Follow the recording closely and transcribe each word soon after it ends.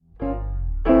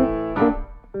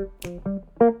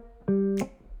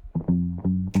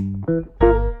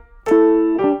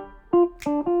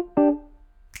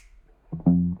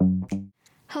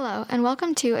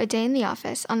welcome to A Day in the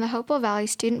Office on the Hopewell Valley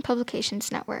Student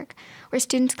Publications Network, where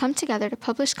students come together to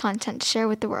publish content to share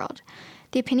with the world.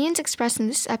 The opinions expressed in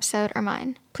this episode are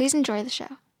mine. Please enjoy the show.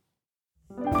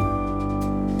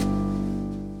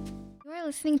 You are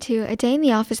listening to A Day in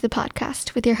the Office, the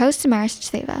podcast, with your host, Amaris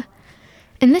Seva.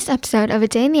 In this episode of A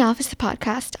Day in the Office, the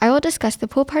podcast, I will discuss the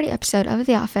pool party episode of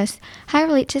The Office, how I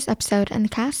relate to this episode, and the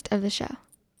cast of the show.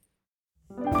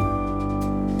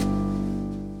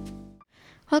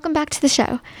 Welcome back to the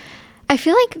show. I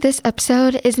feel like this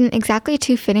episode isn't exactly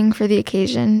too fitting for the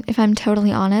occasion, if I'm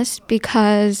totally honest,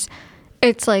 because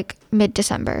it's like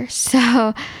mid-December.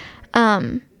 So,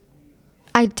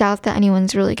 I doubt that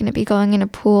anyone's really going to be going in a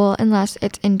pool unless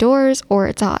it's indoors or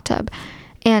it's a hot tub.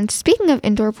 And speaking of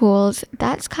indoor pools,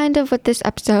 that's kind of what this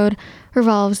episode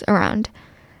revolves around.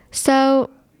 So,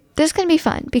 this is going to be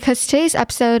fun because today's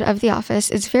episode of The Office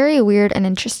is very weird and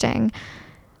interesting.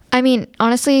 I mean,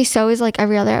 honestly, so is like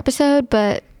every other episode,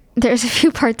 but there's a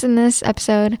few parts in this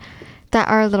episode that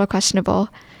are a little questionable.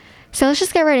 So let's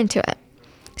just get right into it.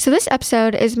 So this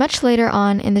episode is much later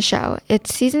on in the show.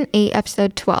 It's season 8,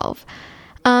 episode 12.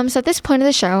 So at this point of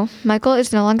the show, Michael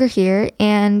is no longer here,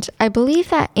 and I believe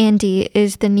that Andy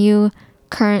is the new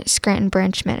current Scranton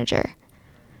branch manager.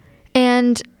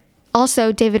 And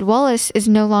also, David Wallace is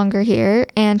no longer here,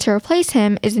 and to replace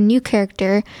him is a new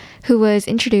character who was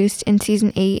introduced in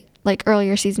season 8, like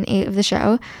earlier season 8 of the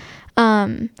show,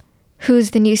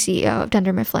 who's the new CEO of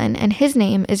Dunder Mifflin, and his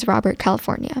name is Robert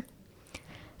California.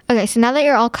 Okay, so now that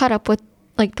you're all caught up with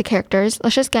like the characters,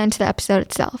 let's just get into the episode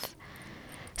itself.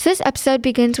 So this episode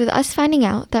begins with us finding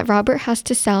out that Robert has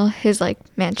to sell his like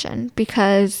mansion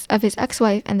because of his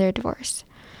ex-wife and their divorce.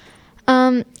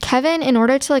 Kevin, in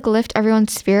order to like lift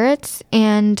everyone's spirits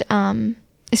and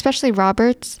especially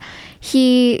Robert's,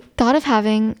 he thought of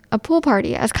having a pool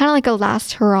party as kind of like a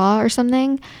last hurrah or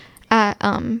something at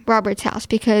Robert's house,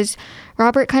 because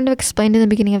Robert kind of explained in the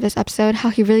beginning of this episode how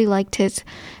he really liked his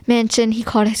mansion. He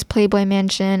called it his Playboy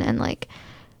mansion, and like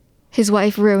his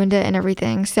wife ruined it and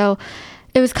everything. So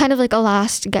it was kind of like a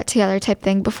last get together type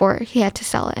thing before he had to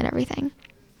sell it and everything.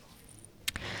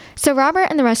 So Robert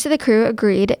and the rest of the crew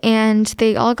agreed, and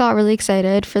they all got really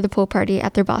excited for the pool party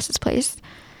at their boss's place.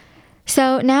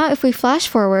 So now if we flash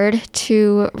forward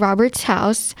to Robert's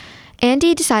house,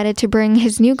 Andy decided to bring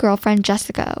his new girlfriend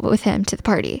Jessica with him to the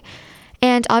party.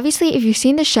 And obviously, if you've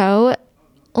seen the show,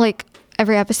 like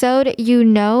every episode, you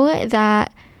know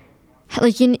that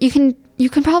like you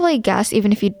can probably guess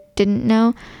even if you didn't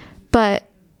know, but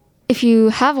if you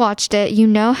have watched it, you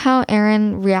know how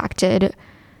Erin reacted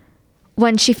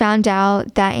when she found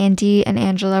out that Andy and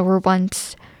Angela were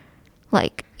once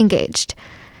like engaged.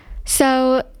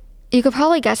 So you could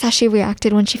probably guess how she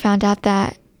reacted when she found out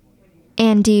that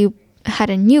Andy had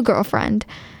a new girlfriend.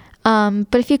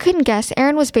 But if you couldn't guess,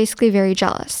 Erin was basically very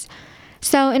jealous.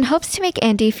 So in hopes to make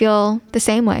Andy feel the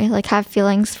same way, like have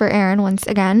feelings for Erin once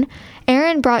again,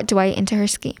 Erin brought Dwight into her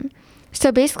scheme.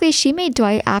 So basically she made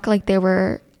Dwight act like they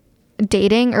were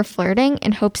dating or flirting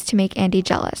in hopes to make Andy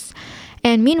jealous.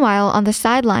 And meanwhile, on the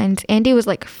sidelines, Andy was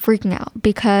like freaking out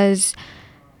because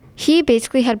he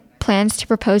basically had plans to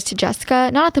propose to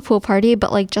Jessica, not at the pool party,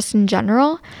 but like just in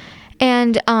general.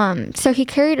 And so he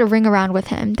carried a ring around with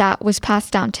him that was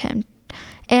passed down to him.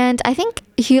 And I think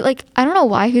he like, I don't know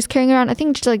why he was carrying it around. I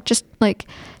think just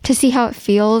to see how it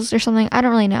feels or something. I don't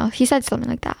really know. He said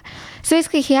something like that. So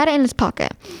basically he had it in his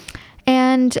pocket.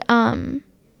 And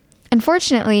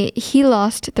unfortunately, he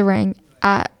lost the ring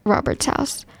at Robert's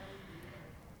house.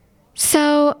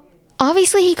 So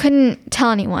obviously he couldn't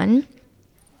tell anyone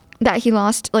that he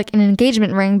lost like an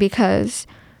engagement ring because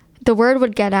the word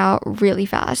would get out really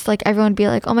fast. Like everyone would be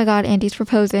like, oh my God, Andy's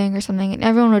proposing or something. And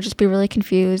everyone would just be really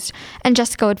confused. And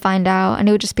Jessica would find out and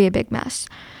it would just be a big mess.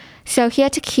 So he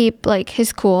had to keep like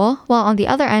his cool. While on the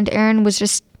other end, Erin was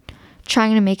just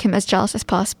trying to make him as jealous as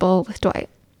possible with Dwight.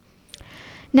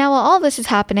 Now, while all this is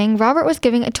happening, Robert was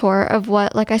giving a tour of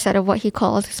what he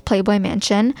calls his Playboy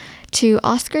mansion to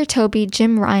Oscar, Toby,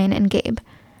 Jim, Ryan, and Gabe.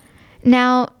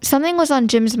 Now, something was on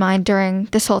Jim's mind during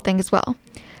this whole thing as well.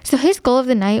 So his goal of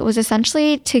the night was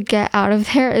essentially to get out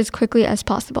of there as quickly as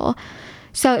possible.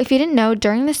 So if you didn't know,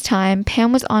 during this time,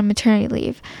 Pam was on maternity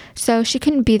leave, so she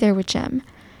couldn't be there with Jim.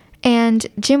 And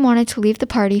Jim wanted to leave the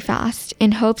party fast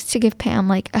in hopes to give Pam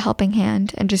like a helping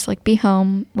hand and just like be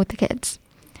home with the kids.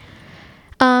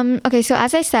 Okay, so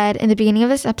as I said in the beginning of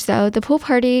this episode, the pool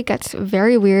party gets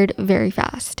very weird very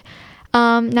fast.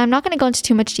 Now, I'm not going to go into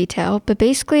too much detail, but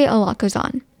basically a lot goes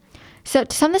on. So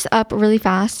to sum this up really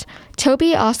fast,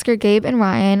 Toby, Oscar, Gabe, and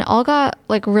Ryan all got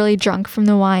like really drunk from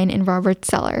the wine in Robert's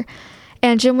cellar.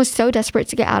 And Jim was so desperate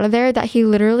to get out of there that he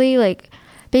literally like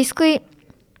basically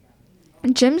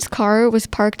Jim's car was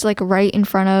parked like right in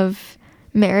front of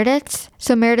Meredith's.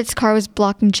 So Meredith's car was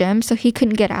blocking Jim, so he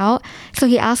couldn't get out. So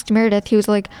he asked Meredith, he was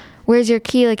like, "Where's your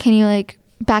key? Like, can you like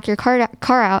back your car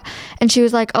out?" And she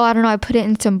was like, "Oh, I don't know, I put it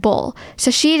in some bowl."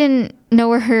 So she didn't know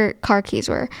where her car keys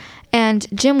were. And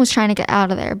Jim was trying to get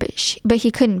out of there, but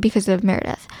he couldn't because of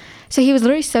Meredith. So he was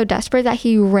literally so desperate that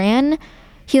he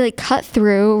like cut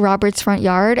through Robert's front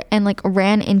yard and like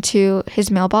ran into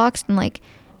his mailbox and like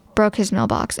broke his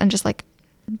mailbox and just like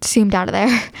zoomed out of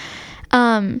there.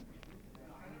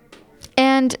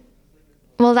 And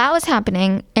while that was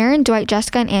happening, Aaron, Dwight,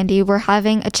 Jessica, and Andy were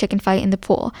having a chicken fight in the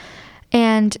pool.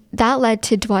 And that led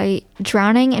to Dwight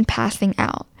drowning and passing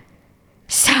out.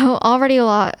 So already a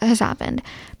lot has happened.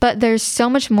 But there's so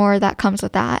much more that comes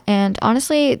with that. And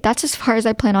honestly, that's as far as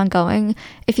I plan on going.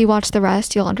 If you watch the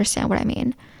rest, you'll understand what I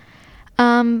mean.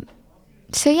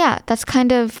 So yeah, that's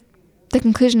kind of the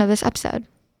conclusion of this episode.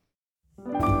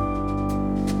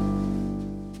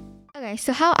 Okay,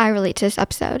 so how I relate to this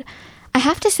episode. I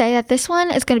have to say that this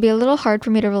one is going to be a little hard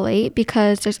for me to relate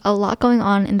because there's a lot going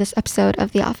on in this episode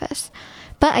of The Office.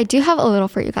 But I do have a little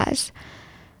for you guys.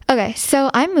 Okay,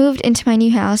 so I moved into my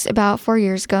new house about 4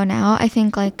 years ago now, I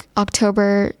think like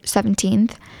October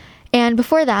 17th. And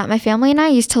before that, my family and I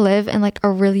used to live in like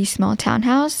a really small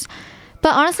townhouse.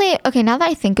 But honestly, okay, now that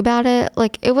I think about it,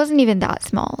 like it wasn't even that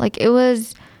small. Like it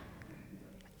was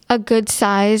a good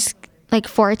size like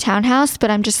for a townhouse,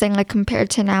 but I'm just saying like compared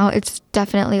to now, it's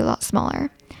definitely a lot smaller,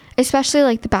 especially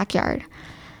like the backyard.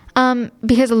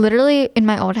 Because literally in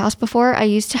my old house before, I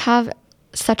used to have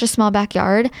such a small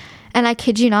backyard, and I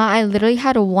kid you not, I literally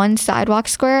had one sidewalk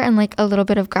square and like a little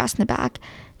bit of grass in the back.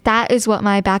 That is what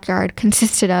my backyard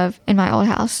consisted of in my old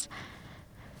house.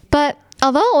 But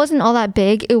although it wasn't all that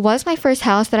big, it was my first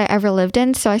house that I ever lived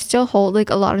in, so I still hold like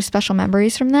a lot of special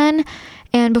memories from then.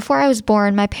 And before I was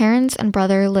born, my parents and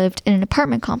brother lived in an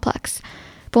apartment complex.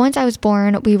 But once I was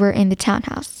born, we were in the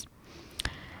townhouse.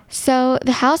 So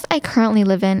the house I currently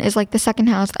live in is like the second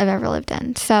house I've ever lived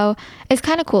in. So it's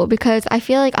kind of cool because I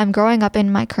feel like I'm growing up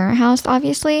in my current house,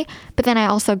 obviously, but then I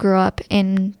also grew up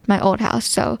in my old house.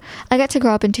 So I get to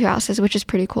grow up in two houses, which is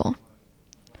pretty cool.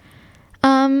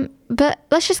 But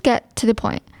let's just get to the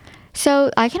point.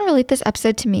 So I can relate this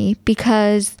episode to me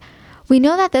because we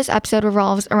know that this episode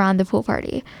revolves around the pool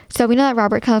party. So we know that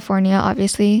Robert California,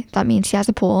 obviously, that means he has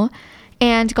a pool.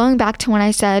 And going back to when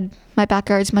I said my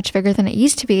backyard is much bigger than it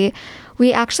used to be,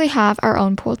 we actually have our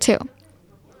own pool too.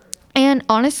 And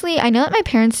honestly, I know that my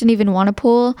parents didn't even want a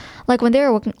pool. Like when they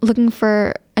were looking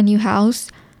for a new house,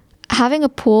 having a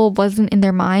pool wasn't in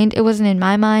their mind. It wasn't in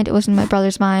my mind. It wasn't in my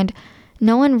brother's mind.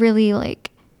 No one really like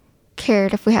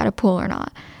cared if we had a pool or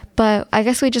not. But I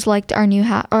guess we just liked our new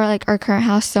house or like our current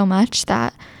house so much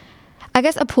that I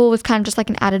guess a pool was kind of just like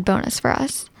an added bonus for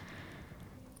us.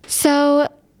 So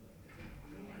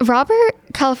Robert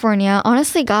California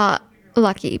honestly got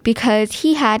lucky because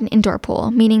he had an indoor pool,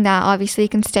 meaning that obviously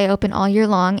it can stay open all year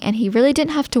long, and he really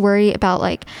didn't have to worry about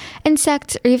like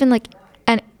insects or even like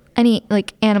any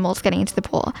like animals getting into the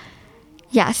pool.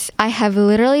 Yes, I have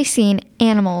literally seen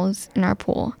animals in our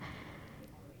pool.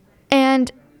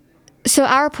 And so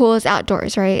our pool is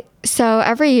outdoors, right? So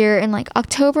every year in like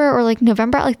October or like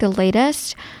November at like the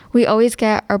latest, we always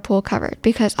get our pool covered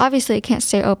because obviously it can't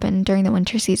stay open during the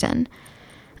winter season.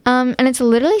 And it's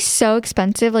literally so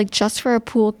expensive, like just for a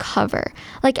pool cover.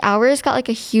 Like ours got like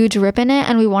a huge rip in it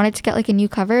and we wanted to get like a new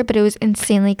cover, but it was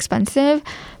insanely expensive.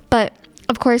 But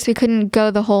of course we couldn't go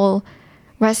the whole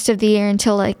rest of the year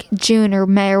until like June or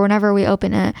May or whenever we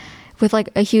open it with like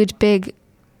a huge big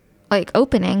like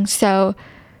opening. So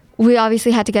we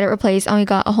obviously had to get it replaced and we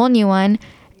got a whole new one.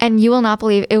 And you will not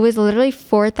believe it was literally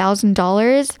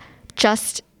 $4,000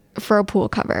 just for a pool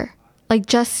cover. Like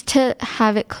just to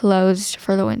have it closed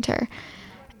for the winter.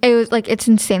 It was like, it's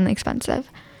insanely expensive.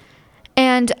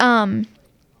 And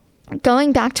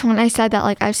going back to when I said that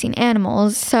like I've seen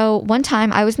animals. So one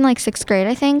time I was in like 6th grade,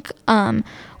 I think.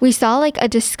 We saw like a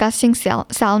disgusting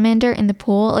salamander in the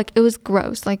pool. Like it was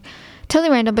gross, like totally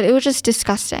random, but it was just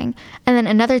disgusting. And then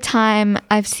another time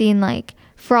I've seen like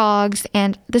frogs,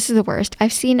 and this is the worst.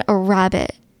 I've seen a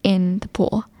rabbit in the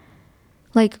pool.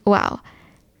 Like, wow.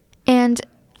 And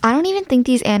I don't even think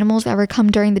these animals ever come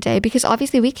during the day because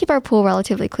obviously we keep our pool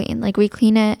relatively clean. Like we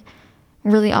clean it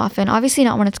really often. Obviously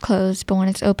not when it's closed, but when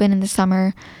it's open in the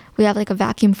summer, we have like a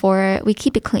vacuum for it. We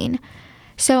keep it clean.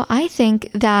 So I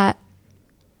think that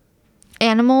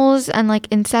animals and like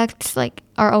insects like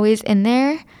are always in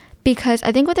there because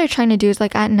I think what they're trying to do is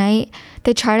like at night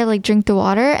they try to like drink the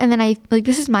water, and then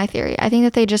this is my theory. I think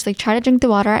that they just like try to drink the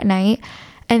water at night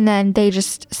and then they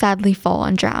just sadly fall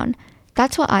and drown.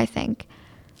 That's what I think.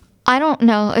 I don't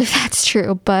know if that's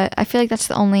true, but I feel like that's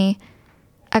the only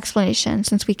explanation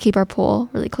since we keep our pool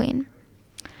really clean.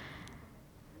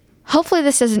 Hopefully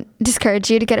this doesn't discourage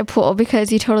you to get a pool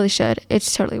because you totally should.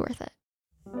 It's totally worth it.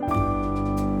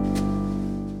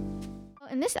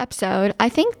 In this episode, I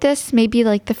think this may be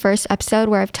like the first episode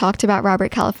where I've talked about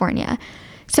Robert California.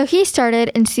 So he started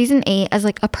in season 8 as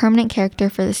like a permanent character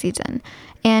for the season.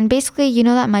 And basically, you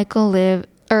know that Michael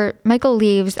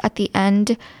leaves at the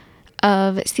end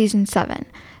of season 7.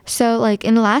 So like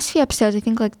in the last few episodes, I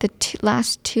think like the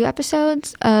last 2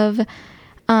 episodes of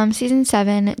season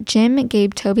 7, Jim,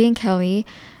 Gabe, Toby, and Kelly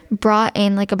brought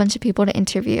in like a bunch of people to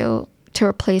interview to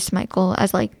replace Michael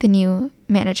as like the new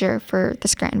manager for the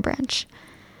Scranton branch.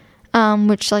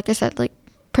 Which, like I said, like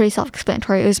pretty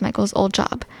self-explanatory. It was Michael's old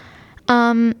job.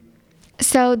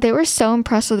 So they were so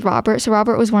impressed with Robert. So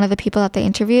Robert was one of the people that they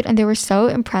interviewed, and they were so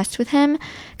impressed with him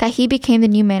that he became the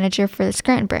new manager for the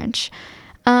Scranton branch.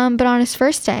 But on his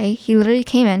first day, he literally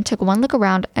came in, took one look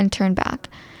around, and turned back.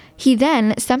 He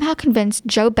then somehow convinced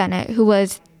Joe Bennett, who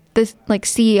was the like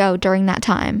CEO during that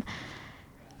time,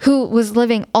 who was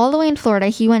living all the way in Florida.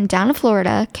 He went down to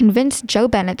Florida, convinced Joe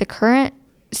Bennett, the current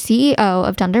CEO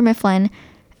of Dunder Mifflin,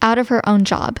 out of her own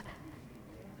job.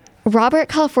 Robert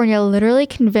California literally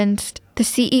convinced the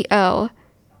CEO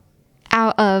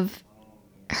out of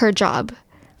her job.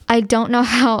 I don't know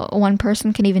how one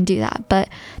person can even do that, but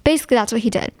basically that's what he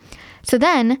did. So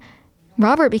then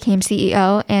Robert became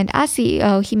CEO, and as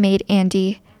CEO, he made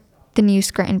Andy the new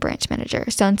Scranton branch manager.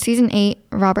 So in season 8,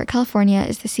 Robert California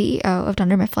is the CEO of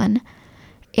Dunder Mifflin,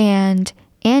 and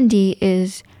Andy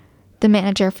is the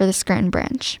manager for the Scranton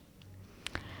branch.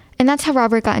 And that's how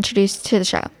Robert got introduced to the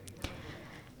show.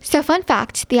 So fun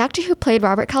fact, the actor who played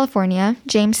Robert California,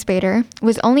 James Spader,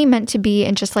 was only meant to be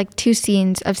in just like 2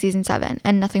 scenes of season 7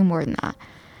 and nothing more than that.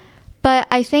 But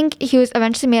I think he was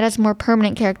eventually made as a more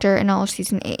permanent character in all of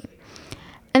season 8.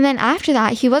 And then after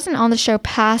that, he wasn't on the show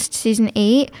past season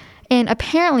 8. And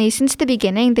apparently, since the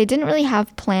beginning, they didn't really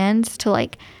have plans to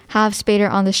like have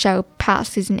Spader on the show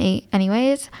past season 8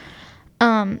 anyways.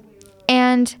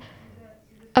 And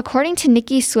according to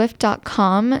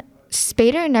NikkiSwift.com,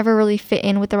 Spader never really fit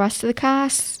in with the rest of the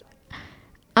cast.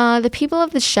 The people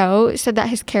of the show said that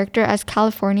his character as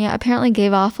California apparently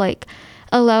gave off like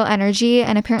a low energy,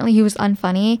 and apparently he was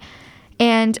unfunny.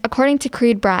 And according to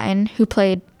Creed Bratton, who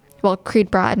played,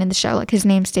 Creed Bratton in the show, like his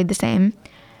name stayed the same.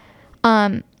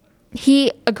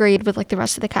 He agreed with like the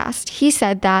rest of the cast. He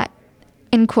said that,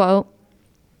 in quote,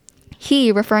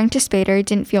 he, referring to Spader,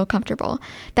 didn't feel comfortable.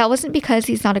 That wasn't because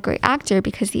he's not a great actor,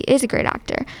 because he is a great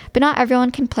actor, but not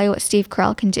everyone can play what Steve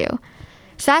Carell can do.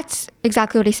 So that's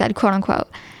exactly what he said, quote unquote.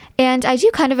 And I do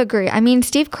kind of agree. I mean,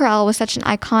 Steve Carell was such an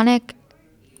iconic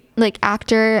like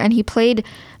actor, and he played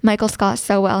Michael Scott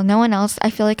so well. No one else,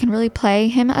 I feel like, can really play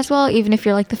him as well, even if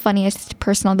you're like the funniest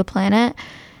person on the planet.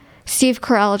 Steve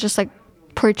Carell just like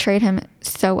portrayed him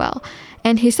so well,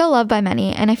 and he's so loved by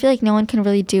many, and I feel like no one can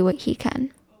really do what he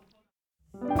can.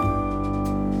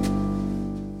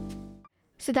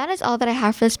 So that is all that I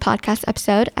have for this podcast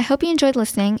episode. I hope you enjoyed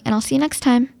listening, and I'll see you next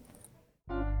time.